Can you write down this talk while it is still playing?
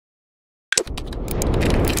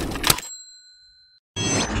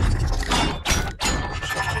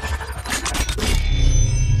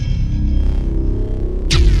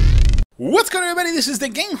going on, everybody? This is the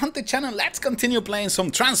TheGameHuntah channel. Let's continue playing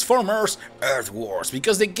some Transformers Earth Wars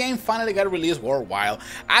because the game finally got released worldwide.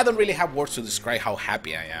 I don't really have words to describe how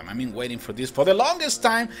happy I am. I've been waiting for this for the longest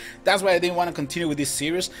time. That's why I didn't want to continue with this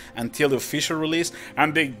series until the official release,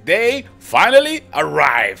 and the day finally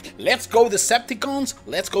arrived. Let's go Decepticons,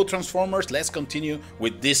 let's go Transformers, let's continue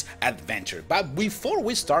with this adventure. But before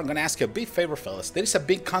we start, I'm going to ask you a big favor, fellas. There is a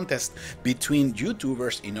big contest between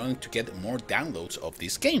YouTubers in order to get more downloads of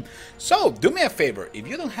this game. So do me a favor, if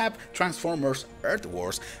you don't have Transformers Earth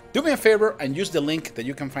Wars, do me a favor and use the link that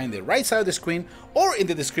you can find on the right side of the screen or in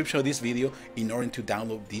the description of this video in order to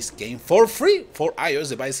download this game for free for iOS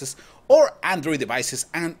devices or Android devices,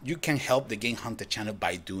 and you can help the TheGameHuntah channel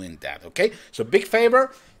by doing that, okay? So big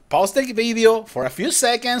favor, pause the video for a few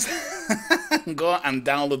seconds, go and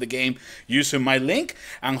download the game using my link,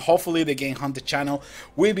 and hopefully the TheGameHuntah channel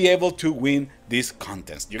will be able to win this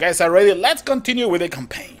contest. You guys are ready? Let's continue with the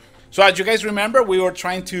campaign. So as you guys remember, we were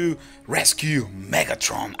trying to rescue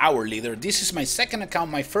Megatron, our leader. This is my second account.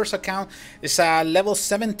 My first account is level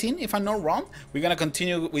 17, if I'm not wrong. We're going to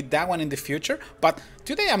continue with that one in the future. But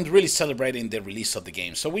today I'm really celebrating the release of the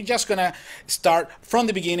game. So we're just going to start from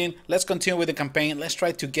the beginning. Let's continue with the campaign. Let's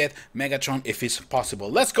try to get Megatron if it's possible.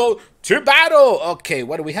 Let's go to battle. Okay,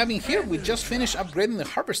 what do we have in here? We just finished upgrading the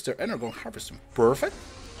harvester, energon harvester. Perfect.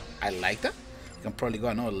 I like that. We can probably go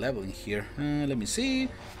another level in here. Let me see.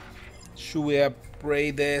 Should we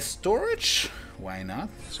upgrade the storage? Why not?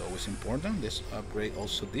 It's always important. Let's upgrade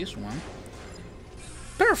also this one.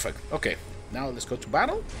 Perfect. Okay, now let's go to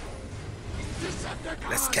battle.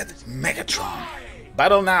 Let's get Megatron.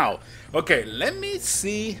 Battle now. Okay, let me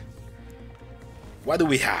see. What do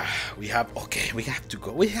we have? We have, okay, we have to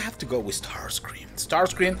go with Starscream.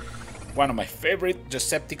 Starscream, one of my favorite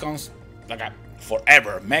Decepticons, like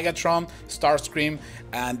forever. Megatron, Starscream,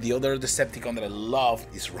 and the other Decepticon that I love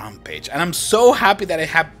is Rampage. And I'm so happy that I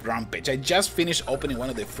have Rampage. I just finished opening one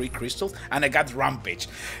of the free crystals and I got Rampage.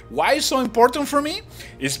 Why it's so important for me?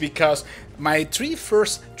 It's because my three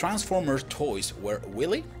first Transformers toys were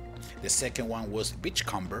Willy, the second one was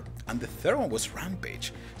Beachcomber, and the third one was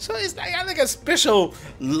Rampage. So it's like, I have like a special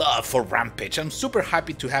love for Rampage. I'm super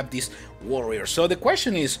happy to have this warrior. So the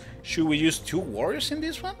question is, should we use two warriors in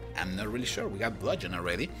this one? I'm not really sure. We got Bludgeon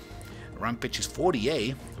already. Rampage is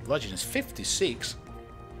 48, Bludgeon is 56.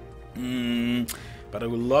 But I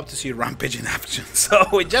would love to see Rampage in action. So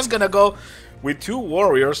we're just gonna go with two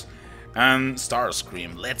warriors and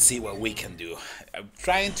Starscream. Let's see what we can do. I'm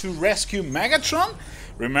trying to rescue Megatron.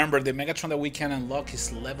 Remember, the Megatron that we can unlock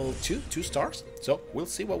is level 2 stars. So we'll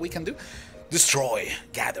see what we can do. Destroy,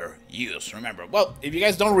 gather, use. Remember, well, if you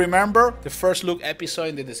guys don't remember, the first look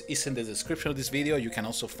episode is in the description of this video. You can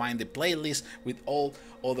also find the playlist with all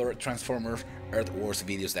other Transformers Earth Wars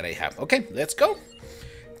videos that I have. Okay, let's go.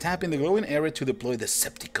 Tap in the glowing area to deploy the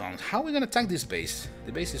Decepticons. How are we gonna attack this base?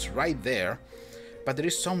 The base is right there, but there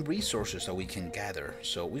is some resources that we can gather.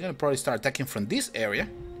 So we're gonna probably start attacking from this area,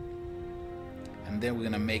 and then we're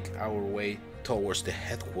gonna make our way towards the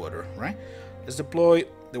headquarters, right? Let's deploy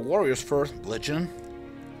the warriors first. Bludgeon,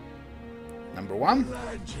 number 1.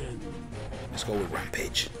 Let's go with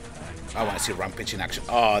Rampage. I want to see Rampage in action.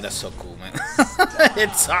 Oh, that's so cool, man.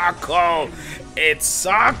 It's so cool. It's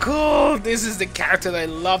so cool. This is the character that I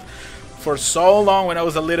loved for so long when I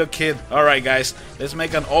was a little kid. Alright guys, let's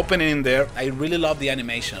make an opening in there. I really love the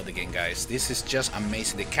animation of the game, guys. This is just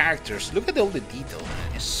amazing. The characters, look at all the detail,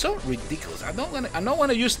 man. It's so ridiculous. I don't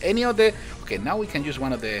want to use any of the... Okay, now we can use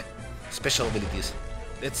one of the special abilities.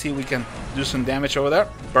 Let's see if we can do some damage over there.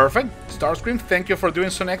 Perfect. Starscream, thank you for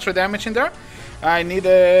doing some extra damage in there. I need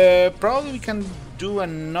a... Probably we can do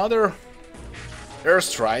another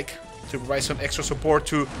airstrike to provide some extra support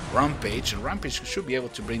to Rampage, and Rampage should be able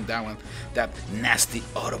to bring down that nasty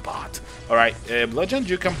Autobot. Alright, Bludgeon,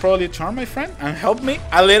 you can probably turn, my friend, and help me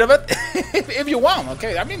a little bit if you want,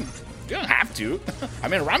 okay? I mean, you don't have to. I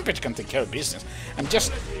mean, Rampage can take care of business. I'm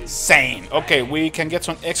just saying. Okay, we can get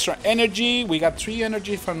some extra energy. We got 3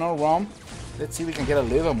 energy if I'm not wrong. Let's see if we can get a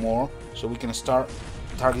little more so we can start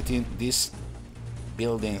targeting these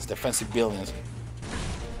buildings, defensive buildings.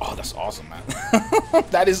 Oh, that's awesome, man.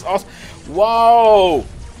 That is awesome. Whoa!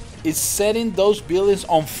 It's setting those buildings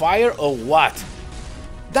on fire or what?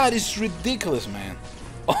 That is ridiculous, man.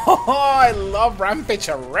 Oh, I love Rampage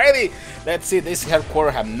already. Let's see, this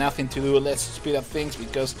headquarters have nothing to do. Let's speed up things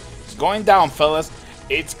because it's going down, fellas.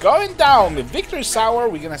 It's going down. The Victory's Hour,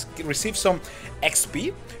 we're gonna receive some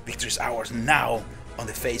XP. Victory's Hours now on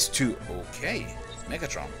the phase 2. Okay,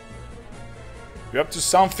 Megatron, you're up to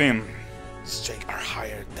something. Stakes are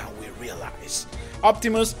higher than we realize.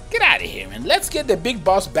 Optimus, get out of here, man. Let's get the big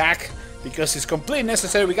boss back because it's completely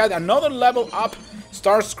necessary. We got another level up.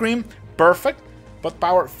 Starscream, perfect. But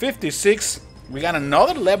power 56. We got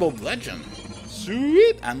another level of legend.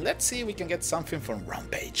 Sweet. And let's see if we can get something from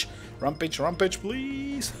Rampage. Rampage,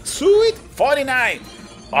 please. Sweet. 49.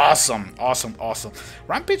 Awesome.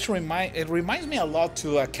 Rampage reminds me a lot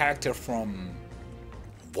to a character from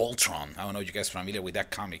Voltron. I don't know if you guys are familiar with that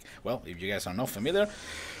comic. Well, if you guys are not familiar,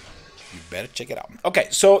 you better check it out. Okay,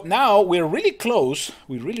 so now we're really close.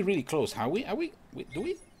 We're really close. Do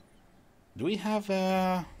we have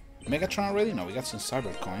Megatron already? No, we got some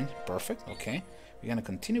Cyber Coin. Perfect. Okay, we're gonna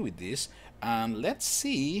continue with this, and let's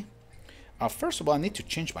see. First of all, I need to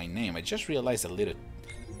change my name. I just realized a little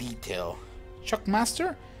detail.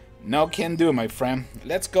 Chuckmaster? No, can do, my friend.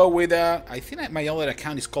 Let's go with I think my other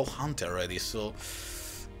account is called Hunter already, so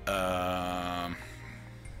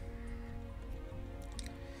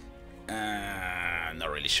not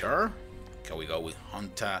really sure. Can we go with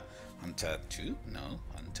Huntah 2? No,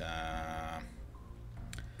 Huntah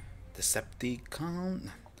Decepticon,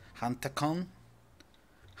 Huntacon.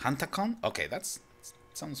 Okay, that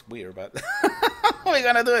sounds weird, but we're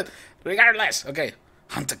gonna do it regardless. Okay,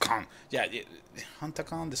 Huntacon. Yeah,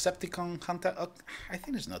 Huntacon, Decepticon, Huntah. Okay. I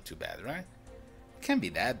think it's not too bad, right? It can't be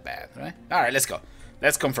that bad, right? All right, let's go.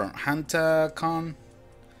 Let's confirm. Huntacon.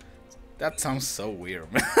 That sounds so weird.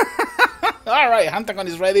 All right, Huntacon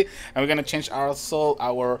is ready, and we're gonna change also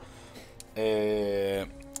our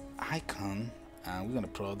icon, and we're gonna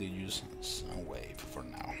probably use Sunwave for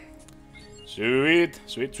now. Sweet.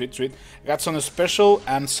 I got some special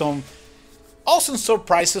and some awesome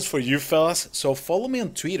surprises for you fellas. So follow me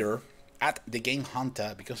on Twitter at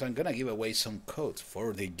TheGameHuntah, because I'm gonna give away some codes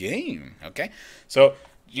for the game. Okay, so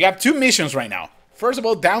you have 2 missions right now. First of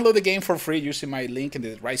all, download the game for free using my link in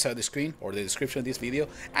the right side of the screen or the description of this video,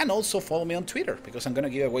 and also follow me on Twitter, because I'm gonna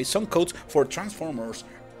give away some codes for Transformers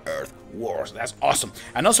Earth Wars. That's awesome.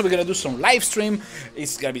 And also we're gonna do some live stream.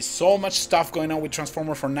 It's gonna be so much stuff going on with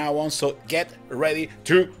Transformers from now on, so get ready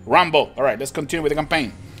to rumble. All right, let's continue with the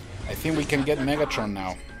campaign. I think we can get Megatron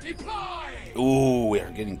now. Ooh, we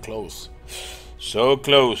are getting close. So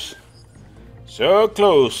close.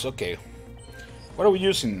 Okay. What are we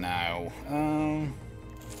using now?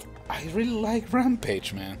 I really like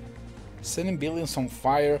Rampage, man. Sending billions on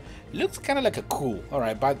fire. Looks kind of like a cool.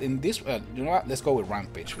 Alright, but in this... you know what? Let's go with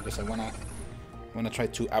Rampage, because I wanna try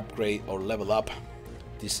to upgrade or level up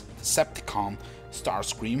this Decepticon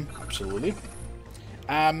Starscream. Absolutely.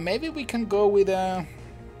 Maybe we can go with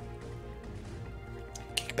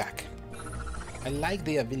Kickback. I like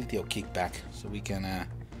the ability of Kickback, so we can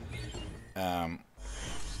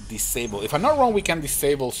disable. If I'm not wrong, we can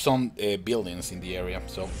disable some buildings in the area.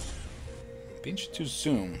 So pinch to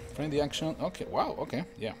zoom. Frame the action. Okay. Wow. Okay.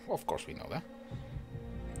 Yeah. Well, of course we know that.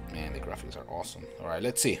 Man, the graphics are awesome. All right.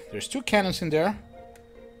 Let's see. There's 2 cannons in there.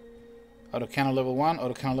 Autocannon level 1.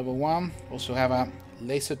 Autocannon level 1. Also have a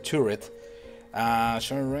laser turret.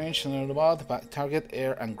 Showing range and bot, but target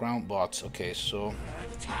air and ground bots. Okay. So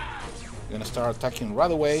we're gonna start attacking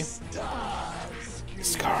right away.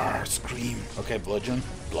 Scar, scream. Okay, bludgeon.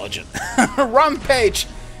 Rampage!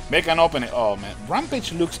 Make an opening. Oh man,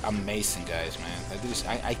 Rampage looks amazing, guys, man.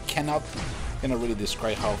 I cannot really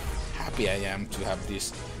describe how happy I am to have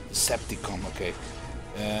this Decepticon. Okay,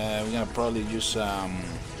 we're gonna probably use the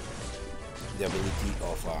ability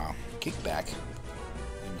of Kickback.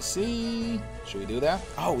 Let me see. Should we do that?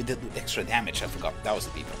 Oh, we did extra damage. I forgot. That was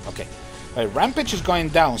the beeper. Okay. All right, Rampage is going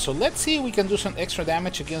down, so let's see if we can do some extra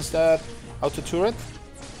damage against that auto turret,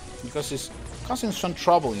 because it's causing some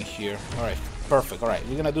trouble in here. Alright, perfect. Alright,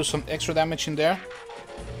 we're gonna do some extra damage in there.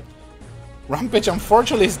 Rampage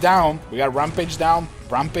unfortunately is down. We got Rampage down.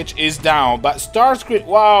 Rampage is down. But Starscream,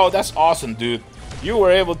 wow, that's awesome, dude. You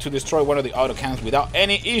were able to destroy one of the autocannons without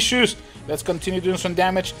any issues. Let's continue doing some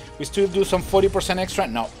damage. We still do some 40% extra.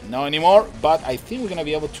 No anymore. But I think we're gonna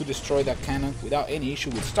be able to destroy that cannon without any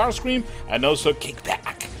issue with Starscream, and also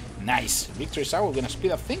Kickback. Nice. Victory is out. We're gonna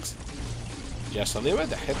speed up things just a little bit.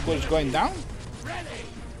 The headquarters going down.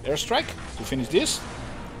 Airstrike to finish this.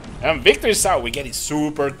 And victory is out. We're getting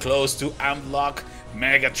super close to unlock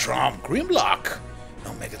Megatron. Grimlock.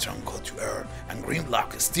 No, Megatron go to Earth, and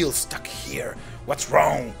Grimlock is still stuck here. What's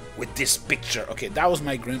wrong with this picture? Okay, that was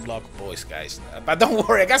my Grimlock voice, guys. But don't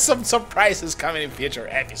worry, I got some surprises coming in future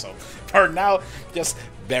episodes. For now, just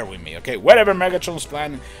bear with me, okay? Whatever Megatron's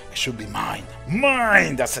planning, it should be mine.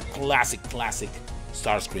 Mine! That's a classic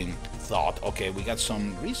Starscream thought. Okay, we got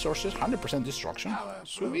some resources, 100% destruction.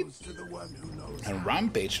 Sweet. And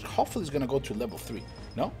Rampage, hopefully, is gonna go to level 3.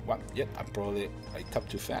 No? What? Yeah, I tapped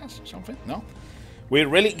too fast or something? No? We're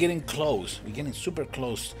really getting close. We're getting super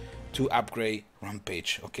close to upgrade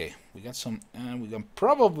Rampage. Okay, we got some, we can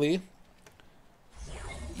probably,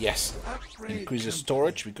 yes, increase the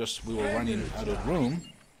storage because we were running out of room.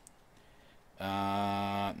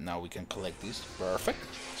 Now we can collect this. Perfect.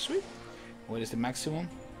 Sweet. What is the maximum?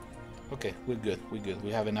 Okay, we're good. We're good.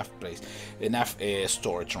 We have enough place, enough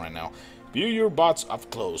storage right now. View your bots up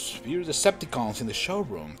close. View the Decepticons in the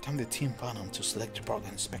showroom. Tap the team button to select your bot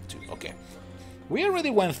and inspect to. Okay. We already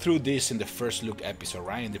went through this in the first look episode,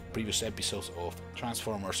 right? In the previous episodes of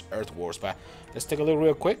Transformers Earth Wars. But let's take a look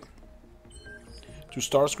real quick to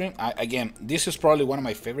Starscream. Again, this is probably one of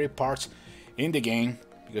my favorite parts in the game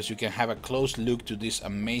because you can have a close look to these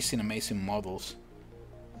amazing, amazing models.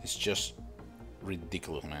 It's just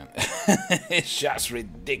ridiculous, man. It's just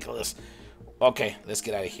ridiculous. Okay, let's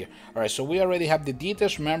get out of here. Alright, so we already have the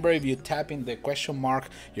details. Remember, if you tap in the question mark,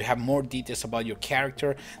 you have more details about your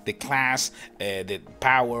character, the class, the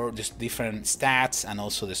power, the different stats, and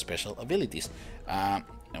also the special abilities. And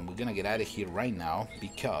we're gonna get out of here right now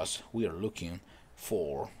because we are looking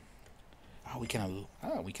for... we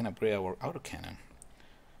can upgrade our autocannon.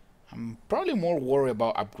 I'm probably more worried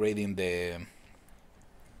about upgrading the...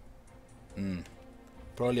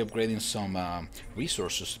 probably upgrading some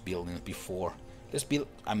resources buildings before. Let's build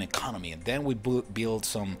an economy and then we build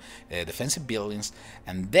some defensive buildings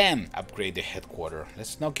and then upgrade the headquarters.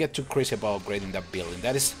 Let's not get too crazy about upgrading that building.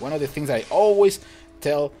 That is one of the things I always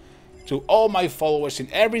tell to all my followers in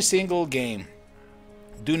every single game.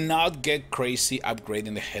 Do not get crazy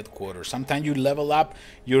upgrading the headquarters. Sometimes you level up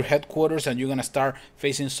your headquarters and you're gonna start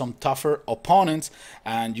facing some tougher opponents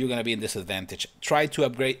and you're gonna be in disadvantage. Try to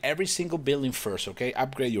upgrade every single building first, okay?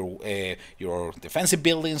 Upgrade your defensive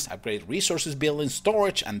buildings, upgrade resources buildings,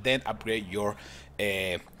 storage, and then upgrade your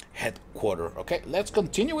headquarters. Okay, let's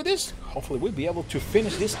continue with this. Hopefully we'll be able to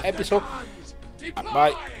finish this episode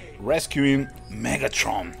by rescuing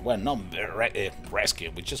Megatron. Well, not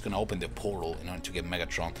rescue, we're just gonna open the portal in order to get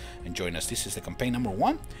Megatron and join us. This is the campaign number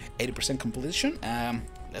 1, 80% completion.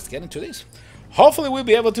 Let's get into this. Hopefully we'll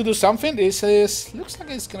be able to do something. This looks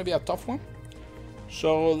like it's gonna be a tough one.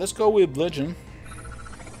 So let's go with Bludgeon,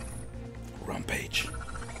 Rampage,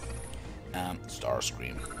 and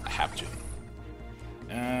Starscream. I have to.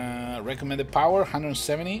 Recommended power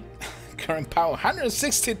 170, current power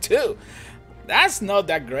 162. That's not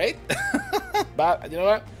that great, but you know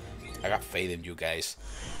what? I got faith in you guys.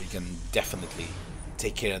 You can definitely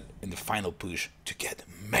take care in the final push to get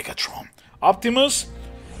Megatron. Optimus,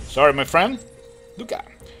 sorry my friend. Look at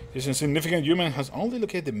this insignificant human has only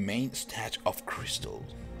located the main stash of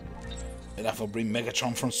crystals. Enough to bring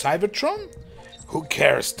Megatron from Cybertron? Who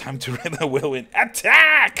cares? Time to rid the whirlwind.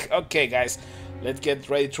 Attack! Okay, guys, let's get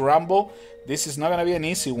ready to rumble. This is not gonna be an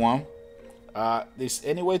easy one. There's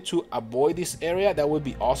any way to avoid this area, that would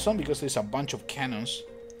be awesome because there's a bunch of cannons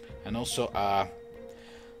and also the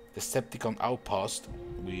Decepticon outpost.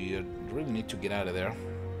 We really need to get out of there.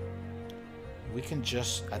 We can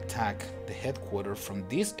just attack the headquarters from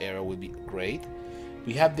this area, would be great.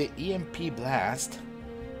 We have the EMP blast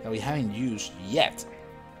that we haven't used yet.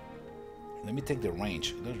 Let me take the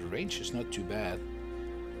range. The range is not too bad.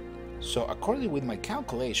 So according with my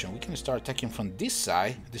calculation, we can start attacking from this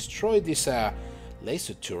side, destroy this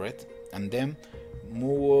laser turret, and then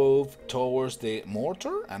move towards the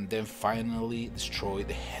mortar, and then finally destroy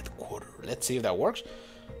the headquarters. Let's see if that works.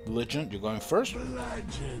 Legend, you're going first.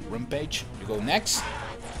 Rampage, you go next.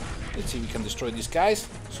 Let's see if we can destroy these guys.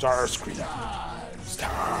 Starscream.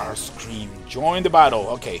 Starscream, join the battle.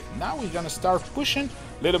 Okay, now we're gonna start pushing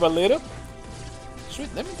little by little. Sweet,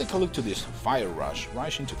 let me take a look to this. Fire rush.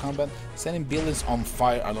 Rush into combat, setting buildings on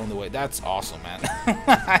fire along the way. That's awesome, man.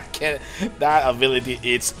 I get it. That ability,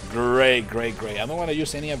 it's great, great, great. I don't want to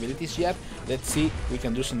use any abilities yet. Let's see if we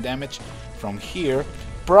can do some damage from here.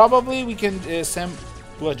 Probably we can send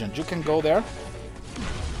Bludgeon. You can go there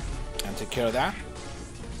and take care of that.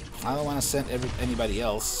 I don't want to send anybody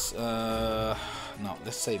else. No,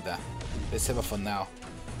 let's save that. Let's save it for now.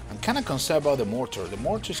 I'm kind of concerned about the mortar. The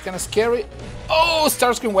mortar is kind of scary. Oh,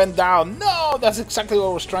 Starscream went down. No, that's exactly what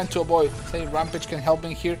I was trying to avoid. Say Rampage can help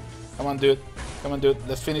me here. Come on, dude. Come on, dude.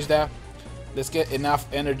 Let's finish that. Let's get enough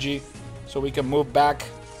energy so we can move back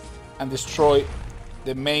and destroy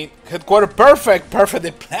the main headquarters. Perfect, perfect.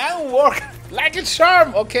 The plan worked like a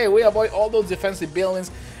charm. Okay, we avoid all those defensive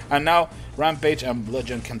buildings, and now Rampage and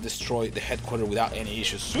Bludgeon can destroy the headquarters without any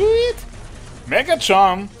issues. Sweet.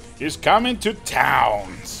 Megatron is coming to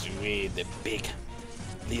town. Sweet, the big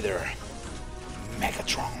leader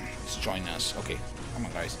Megatron is joining us. Okay, come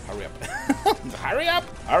on guys, hurry up. Hurry up,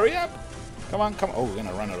 hurry up. Come on, come on. Oh, we're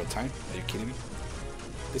gonna run out of time. Are you kidding me?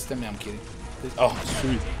 Please tell me I'm kidding. Please. Oh,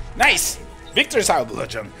 sweet. Nice. Victory's out,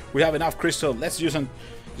 Bludgeon. We have enough crystal. Let's use the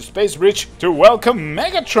space bridge to welcome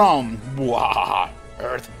Megatron. Wow.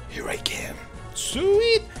 Earth, here I came.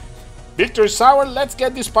 Sweet. Victory's sour. Let's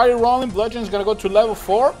get this party rolling. Bludgeon's gonna go to level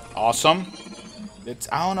 4. Awesome.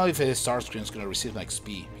 I don't know if the Starscream is gonna receive like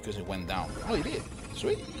XP because it went down. Oh, it did.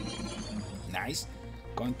 Sweet. Nice.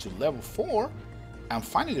 Going to level 4. And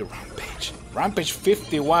finally Rampage. Rampage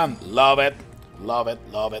 51. Love it. Love it.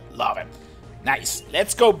 Love it. Love it. Nice.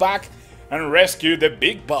 Let's go back and rescue the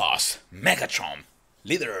big boss, Megatron.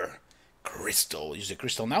 Leader. Crystal. Use the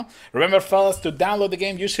crystal now. Remember, fellas, to download the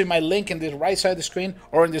game using my link in the right side of the screen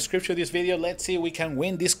or in the description of this video. Let's see if we can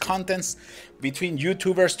win these contests between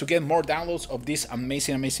YouTubers to get more downloads of this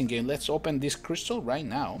amazing, amazing game. Let's open this crystal right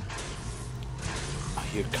now.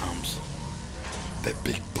 Here comes the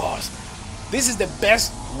big boss. This is the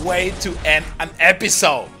best way to end an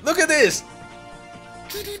episode. Look at this.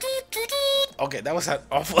 Okay, that was an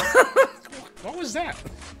awful... What was that?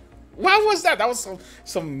 What was that? That was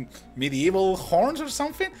some medieval horns or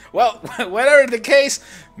something? Well, whatever the case,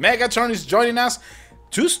 Megatron is joining us.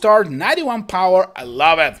 2-star, 91 power. I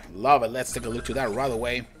love it. Love it. Let's take a look to that right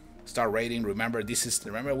away. Star rating. Remember,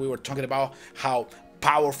 remember we were talking about how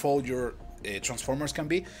powerful your Transformers can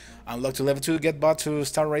be. Unlock to level 2, get bought to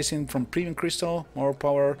start racing from premium crystal. More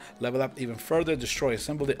power, level up even further. Destroy,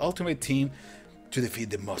 assemble the ultimate team to defeat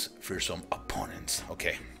the most fearsome opponents.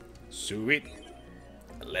 Okay, sweet.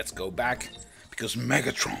 Let's go back because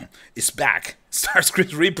Megatron is back.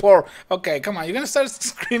 Starscream report. Okay, come on. You're gonna start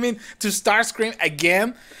screaming to Starscream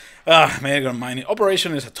again? Megatron mining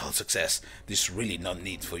operation is a total success. There's really no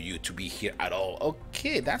need for you to be here at all.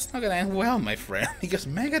 Okay, that's not gonna end well, my friend, because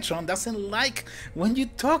Megatron doesn't like when you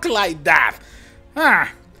talk like that.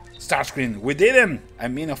 Starscream, we didn't. I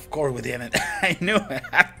mean, of course we didn't. I knew it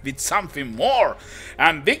had to be something more.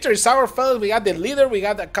 And victory is our fellas. We got the leader. We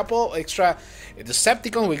got a couple extra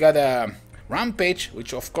Decepticons. We got a Rampage,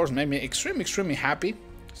 which of course made me extremely happy.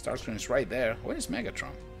 Starscream is right there. Where is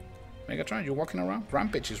Megatron? Megatron, you walking around?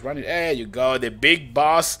 Rampage is running. There you go. The big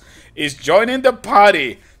boss is joining the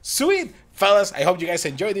party. Sweet. Fellas, I hope you guys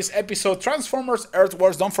enjoyed this episode. Transformers Earth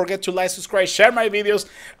Wars. Don't forget to like, subscribe, share my videos,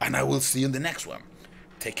 and I will see you in the next one.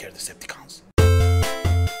 Take care, Decepticons.